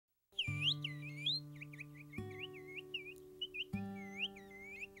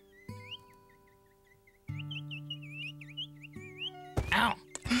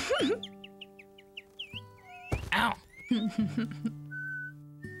Ow.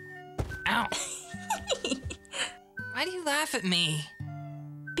 Ow. Why do you laugh at me?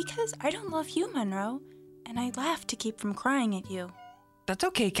 Because I don't love you, Monroe, and I laugh to keep from crying at you. That's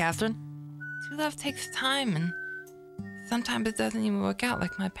okay, Catherine. True love takes time, and sometimes it doesn't even work out,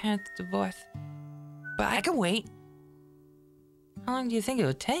 like my parents' divorce. But I can wait. How long do you think it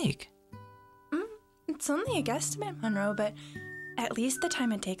would take? It's only a guesstimate, Monroe, but at least the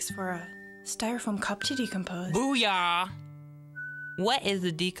time it takes for a styrofoam cup to decompose. Booyah! What is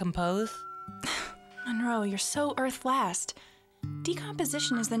a decompose? Monroe, you're so Earth last.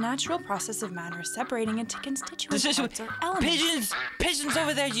 Decomposition is the natural process of matter separating into constituent parts or elements. Pigeons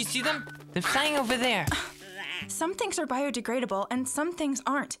over there, do you see them? They're flying over there. Some things are biodegradable and some things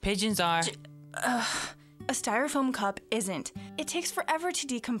aren't. Pigeons are. A styrofoam cup isn't. It takes forever to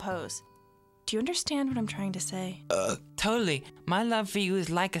decompose. Do you understand what I'm trying to say? Totally. My love for you is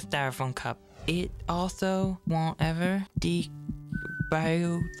like a styrofoam cup. It also won't ever They're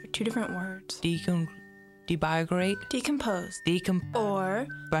two different words. debiograte? Decompose. Or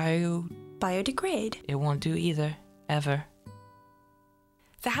biodegrade. It won't do either. Ever.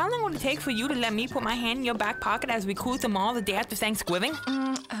 So how long will it take for you to let me put my hand in your back pocket as we cruise the mall the day after Thanksgiving?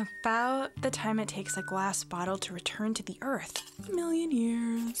 About the time it takes a glass bottle to return to the Earth. 1 million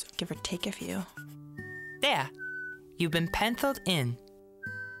years. Give or take a few. There. You've been penciled in.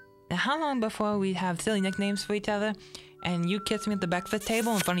 Now how long before we have silly nicknames for each other and you kiss me at the breakfast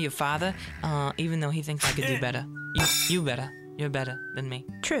table in front of your father, even though he thinks I could do better? You better. You're better than me.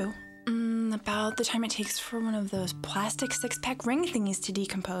 True. About the time it takes for one of those plastic six-pack ring thingies to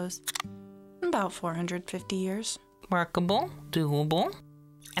decompose. About 450 years. Workable. Doable.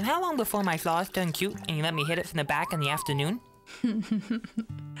 And how long before my claws turn cute and you let me hit it from the back in the afternoon?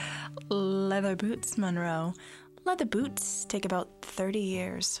 Leather boots, Monroe. Leather boots take about 30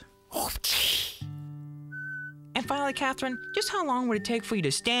 years. And finally, Catherine, just how long would it take for you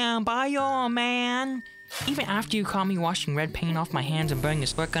to stand by your man? Even after you caught me washing red paint off my hands and burning a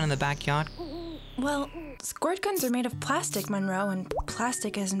squirt gun in the backyard? Well, squirt guns are made of plastic, Monroe, and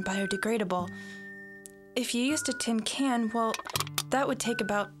plastic isn't biodegradable. If you used a tin can, well, that would take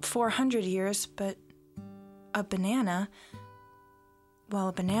about 400 years, but a banana, well,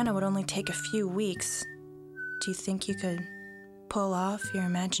 a banana would only take a few weeks. Do you think you could pull off your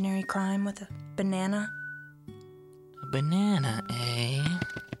imaginary crime with a banana? A banana, eh?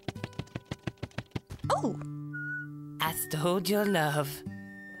 Oh! I stole your love.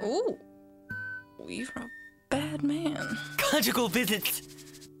 Oh! You're a bad man. Conjugal visits!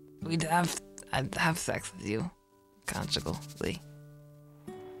 I'd have sex with you. Conjugally.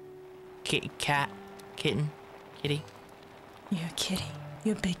 Cat. Kitten. Kitty. You're a kitty.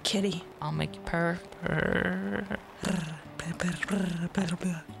 You're a big kitty. I'll make you purr.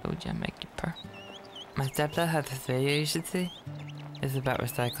 Told you I'd make you purr. My stepdad has this video you should see. It's about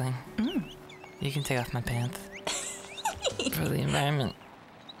recycling. You can take off my pants. For the environment.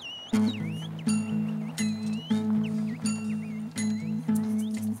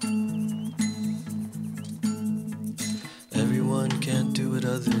 Everyone can't do what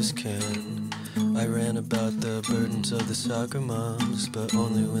others can. I ran about the burdens of the soccer moms, but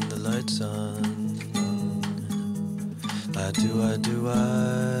only when the light's on. I do.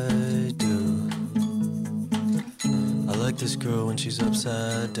 I like this girl when she's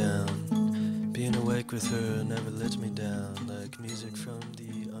upside down. Being awake with her never lets me down, like music from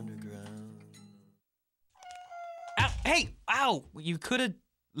the underground. Ow, hey! Ow! You could have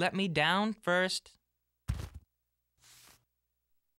let me down first.